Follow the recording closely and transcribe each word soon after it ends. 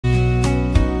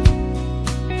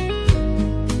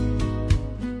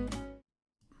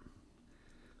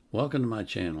Welcome to my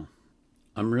channel.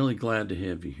 I'm really glad to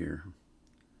have you here.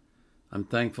 I'm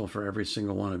thankful for every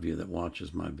single one of you that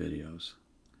watches my videos.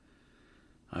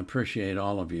 I appreciate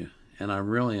all of you, and I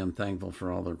really am thankful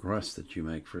for all the requests that you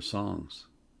make for songs.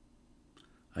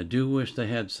 I do wish they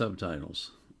had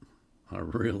subtitles. I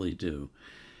really do,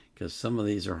 because some of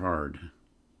these are hard.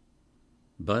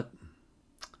 But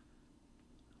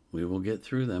we will get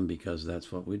through them because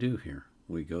that's what we do here.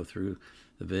 We go through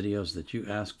the videos that you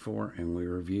ask for and we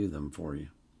review them for you.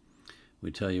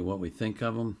 We tell you what we think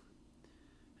of them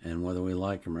and whether we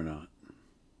like them or not.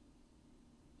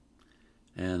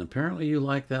 And apparently you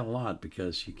like that a lot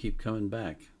because you keep coming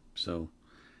back. So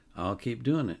I'll keep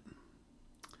doing it.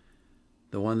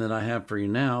 The one that I have for you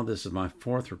now, this is my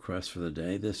fourth request for the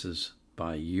day. This is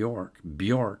by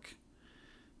Bjork,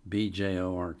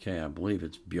 B-J-O-R-K. I believe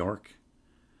it's Bjork.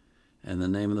 And the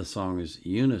name of the song is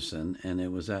Unison, and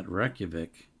it was at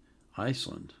Reykjavik,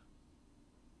 Iceland.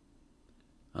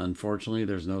 Unfortunately,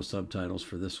 there's no subtitles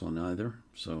for this one either,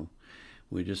 so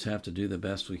we just have to do the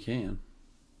best we can.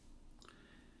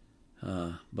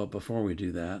 But before we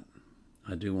do that,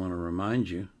 I do want to remind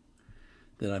you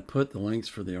that I put the links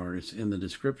for the artists in the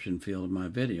description field of my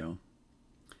video,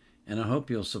 and I hope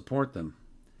you'll support them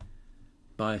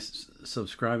by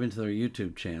subscribing to their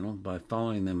YouTube channel, by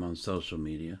following them on social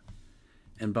media,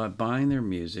 and by buying their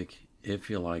music if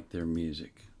you like their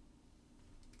music.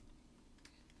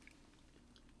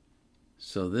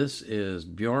 So this is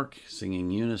Bjork singing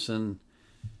Unison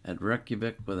at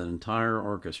Reykjavik with an entire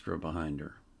orchestra behind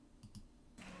her.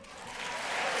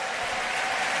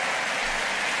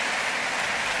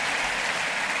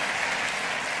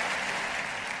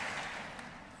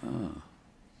 Oh.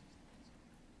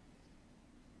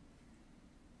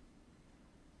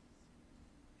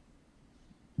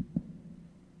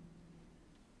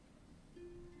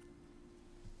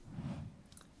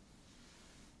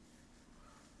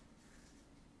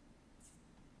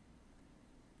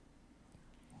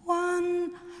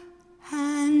 One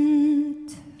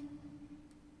hand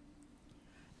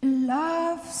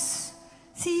loves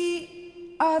the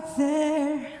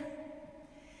other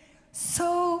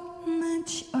so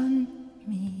much on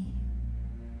me.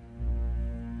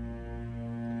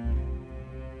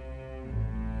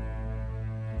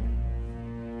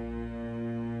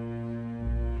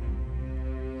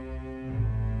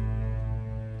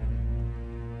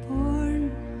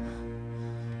 Born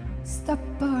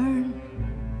stubborn,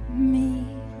 me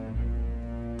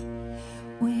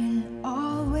will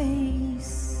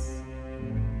always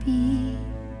be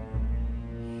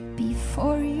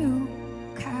before you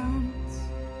count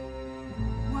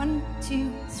 1, 2,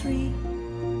 3.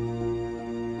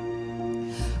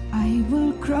 I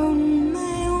will grow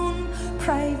my own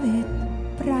private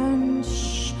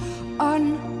branch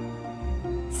on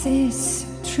this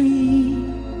tree.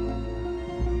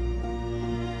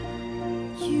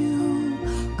 You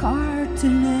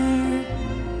gardener,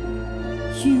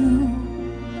 you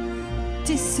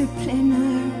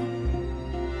discipliner,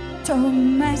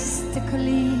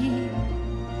 domestically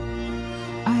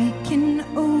I can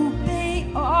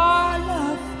obey all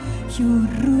of your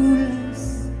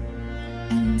rules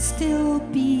and still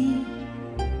be.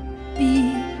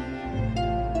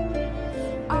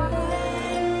 I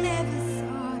never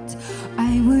thought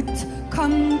I would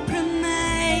compromise.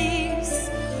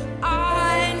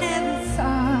 I never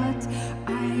thought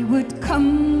I would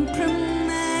compromise.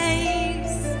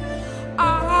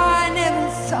 I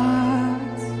never thought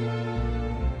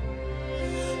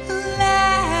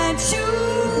that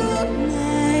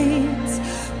tonight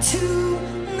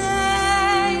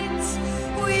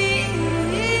we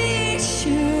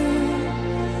should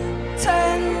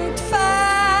turn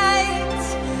fight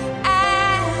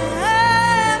and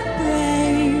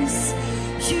embrace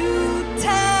you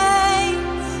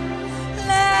tight.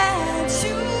 Let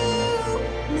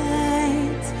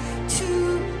unite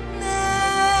tonight.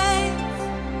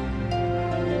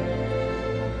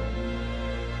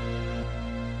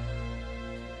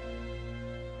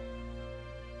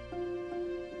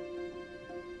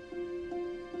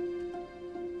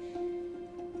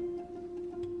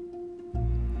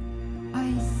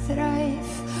 I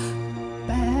thrive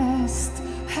best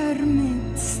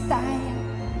hermit style,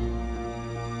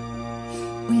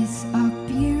 with a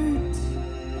beard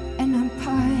and a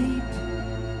pipe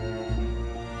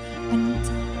and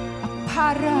a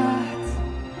parrot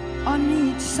on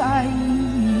each side.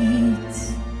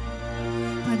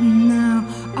 But now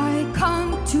I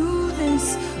can't do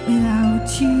this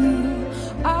without you.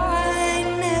 I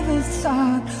never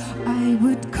thought I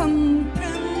would compromise.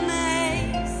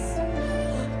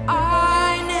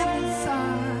 I never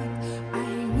thought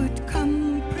I would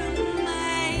compromise.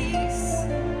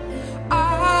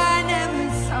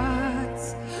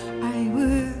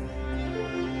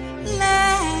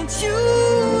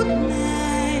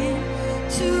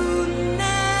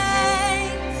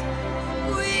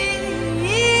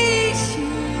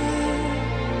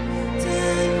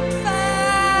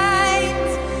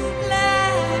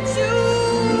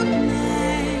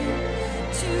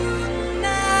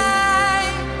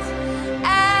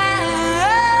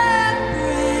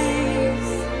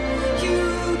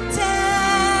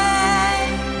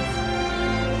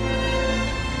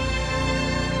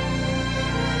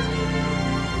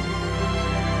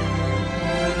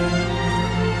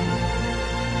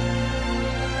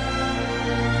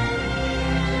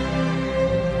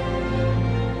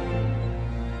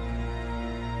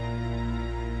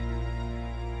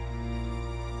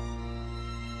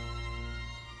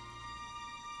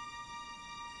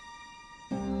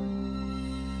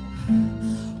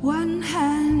 One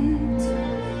hand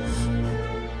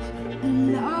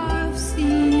loves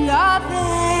the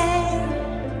other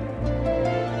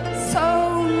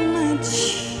so much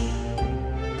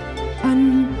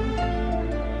on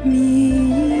me.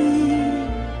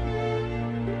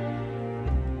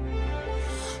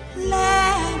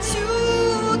 Let's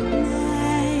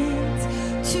unite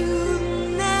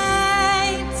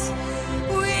tonight.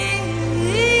 We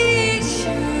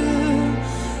shouldn't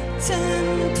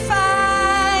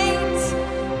fight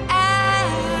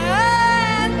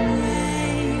and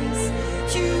raise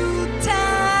you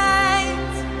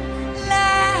tight.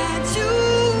 Let's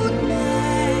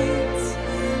unite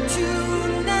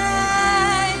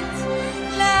tonight.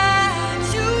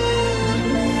 Let's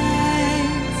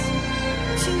unite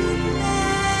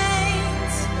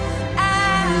tonight.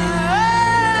 And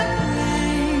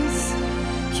raise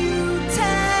you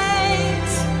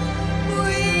tight.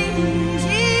 We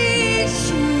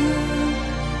shouldn't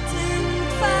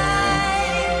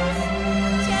fight.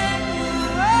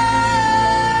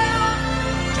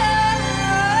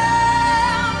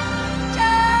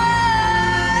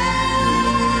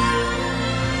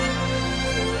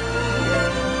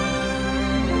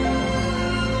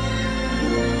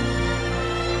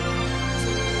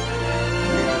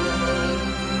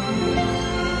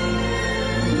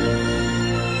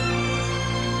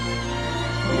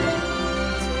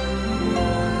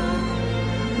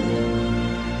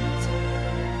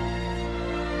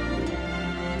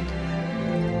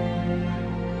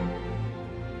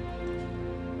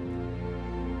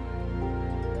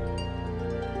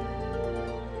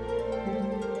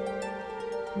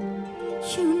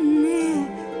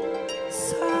 Unison.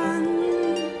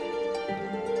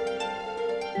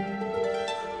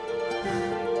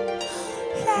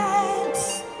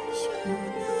 Let's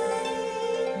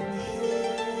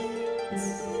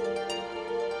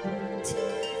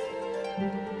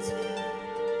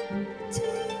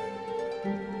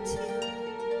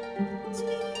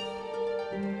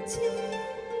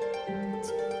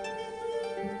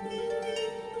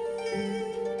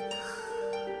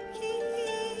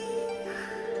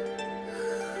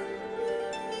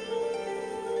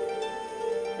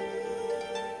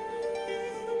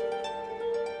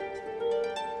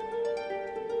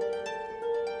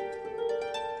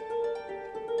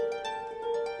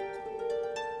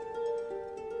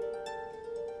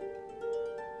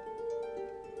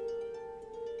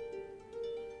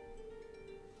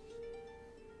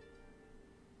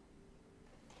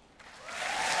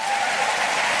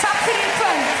Tack för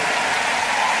ikväll.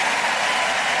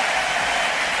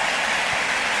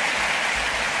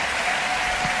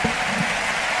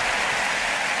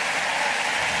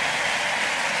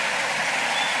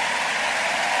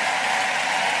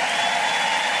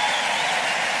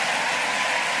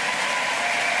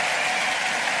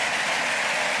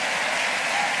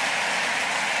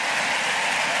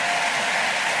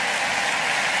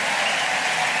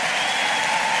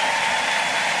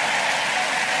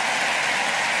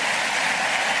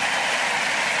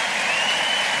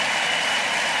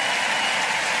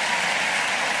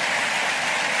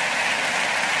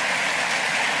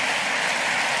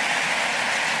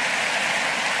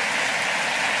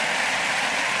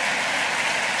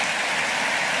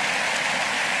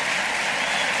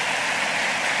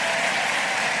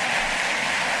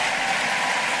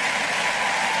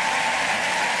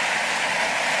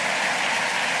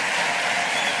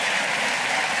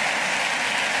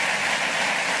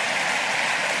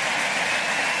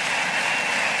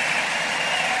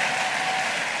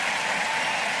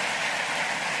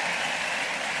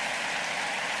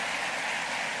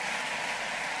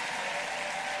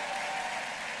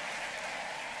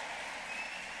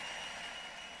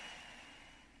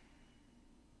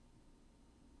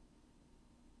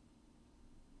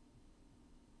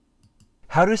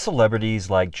 How do celebrities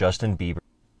like Justin Bieber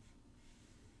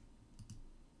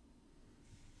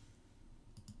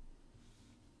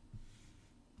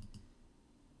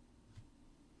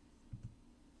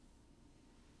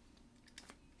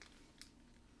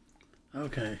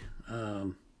Okay.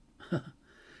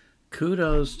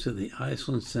 Kudos to the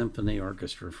Iceland Symphony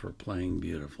Orchestra for playing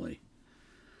beautifully.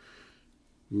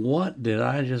 What did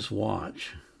I just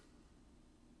watch?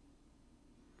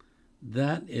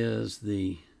 That is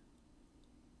the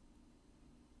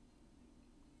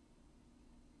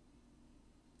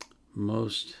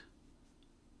most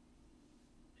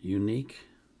unique,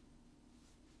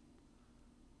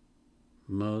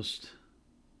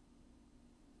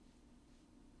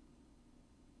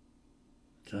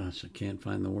 gosh, I can't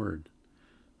find the word,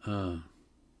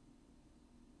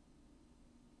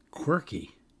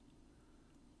 quirky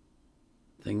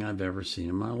thing I've ever seen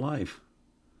in my life.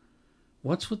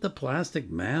 What's with the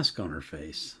plastic mask on her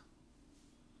face?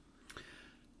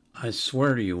 I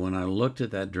swear to you, when I looked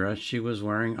at that dress she was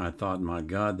wearing, I thought, my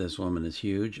God, this woman is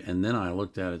huge. And then I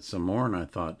looked at it some more and I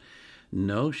thought,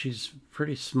 no, she's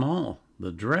pretty small.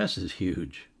 The dress is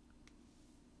huge.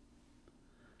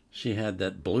 She had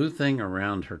that blue thing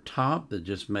around her top that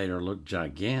just made her look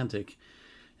gigantic.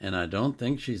 And I don't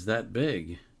think she's that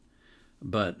big.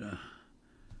 But,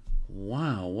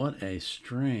 wow, what a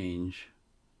strange...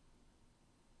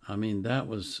 I mean, that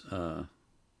was... her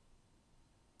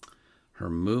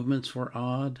movements were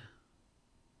odd.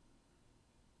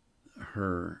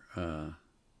 Her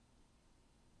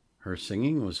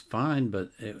singing was fine, but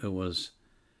it was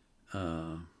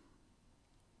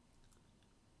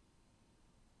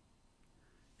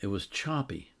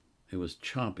choppy. It was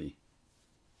choppy.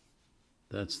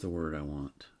 That's the word I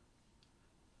want.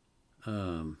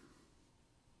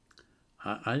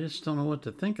 I just don't know what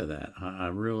to think of that. I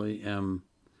really am.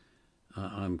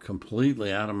 I'm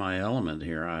completely out of my element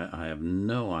here. I have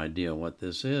no idea what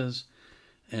this is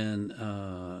and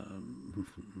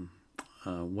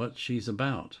what she's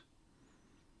about.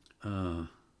 That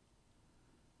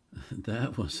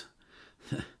was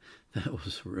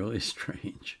really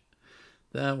strange.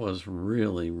 That was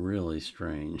really, really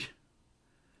strange.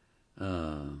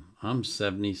 I'm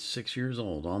 76 years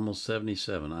old, almost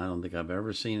 77. I don't think I've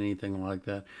ever seen anything like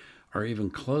that, or even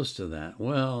close to that.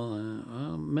 Well,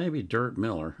 maybe Dirt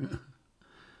Miller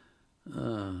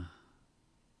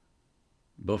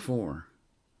before.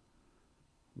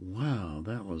 Wow,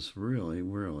 that was really,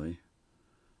 really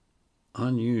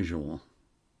unusual.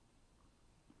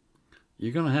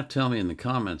 You're going to have to tell me in the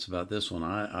comments about this one.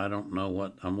 I don't know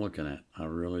what I'm looking at. I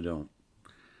really don't.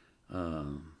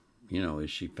 You know,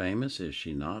 is she famous? Is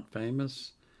she not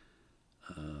famous?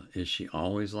 Is she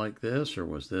always like this? Or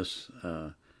was this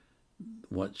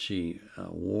what she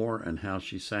wore and how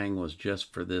she sang was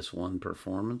just for this one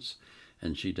performance?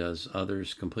 And she does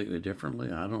others completely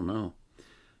differently? I don't know.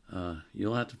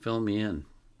 You'll have to fill me in.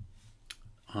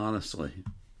 Honestly,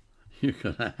 you're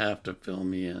going to have to fill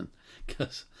me in.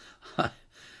 Because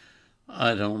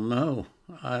I don't know.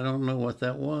 I don't know what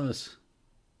that was.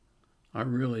 I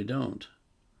really don't.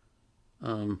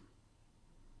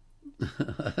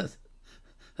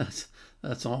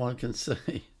 That's all I can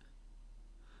say.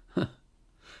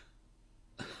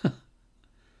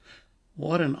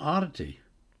 What an oddity.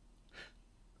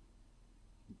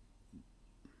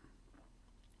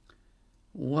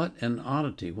 What an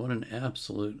oddity. What an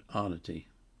absolute oddity.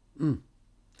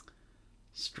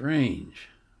 Strange.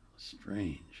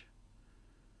 Strange.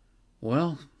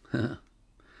 Well,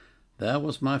 that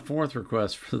was my fourth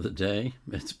request for the day.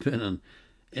 It's been an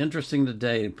interesting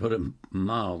day, to put it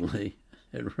mildly.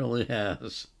 It really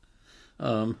has.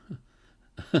 I'm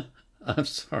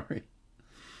sorry.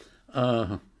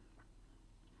 Oh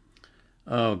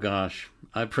gosh.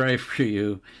 I pray for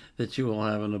you that you will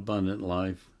have an abundant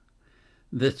life,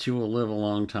 that you will live a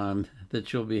long time,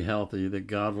 that you'll be healthy, that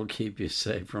God will keep you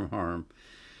safe from harm,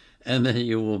 and that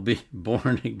you will be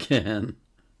born again.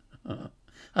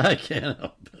 I can't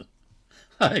help it.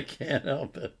 I can't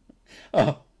help it.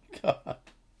 Oh, God.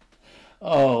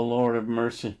 Oh, Lord of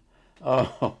mercy.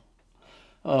 Oh.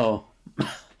 Oh.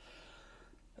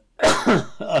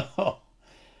 Oh.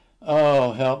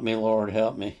 Oh, help me, Lord,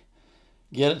 help me.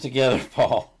 Get it together,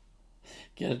 Paul.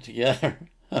 Get it together.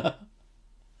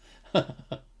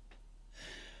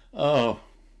 Oh.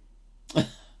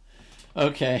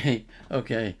 Okay.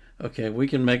 We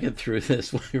can make it through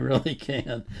this. We really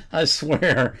can. I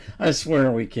swear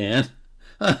we can.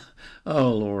 Oh,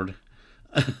 Lord.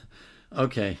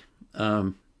 Okay.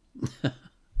 Oh.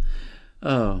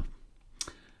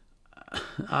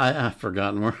 I've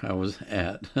forgotten where I was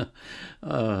at.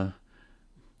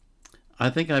 I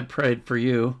think I prayed for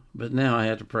you, but now I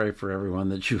have to pray for everyone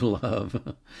that you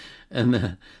love,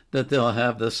 and that they'll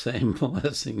have the same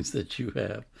blessings that you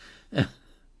have.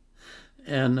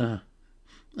 And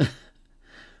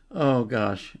oh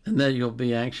gosh, and that you'll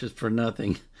be anxious for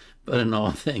nothing, but in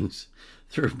all things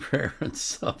through prayer and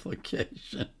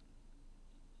supplication.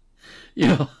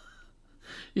 You'll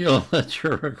let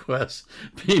your requests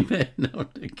be made known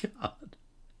to God.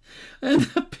 And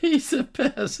the peace that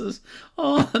passes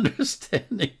all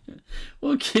understanding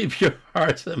will keep your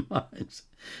hearts and minds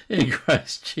in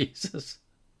Christ Jesus.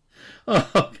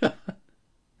 Oh, God.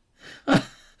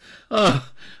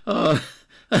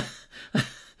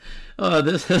 Oh,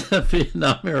 this is a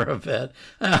Vietnam era vet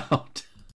out.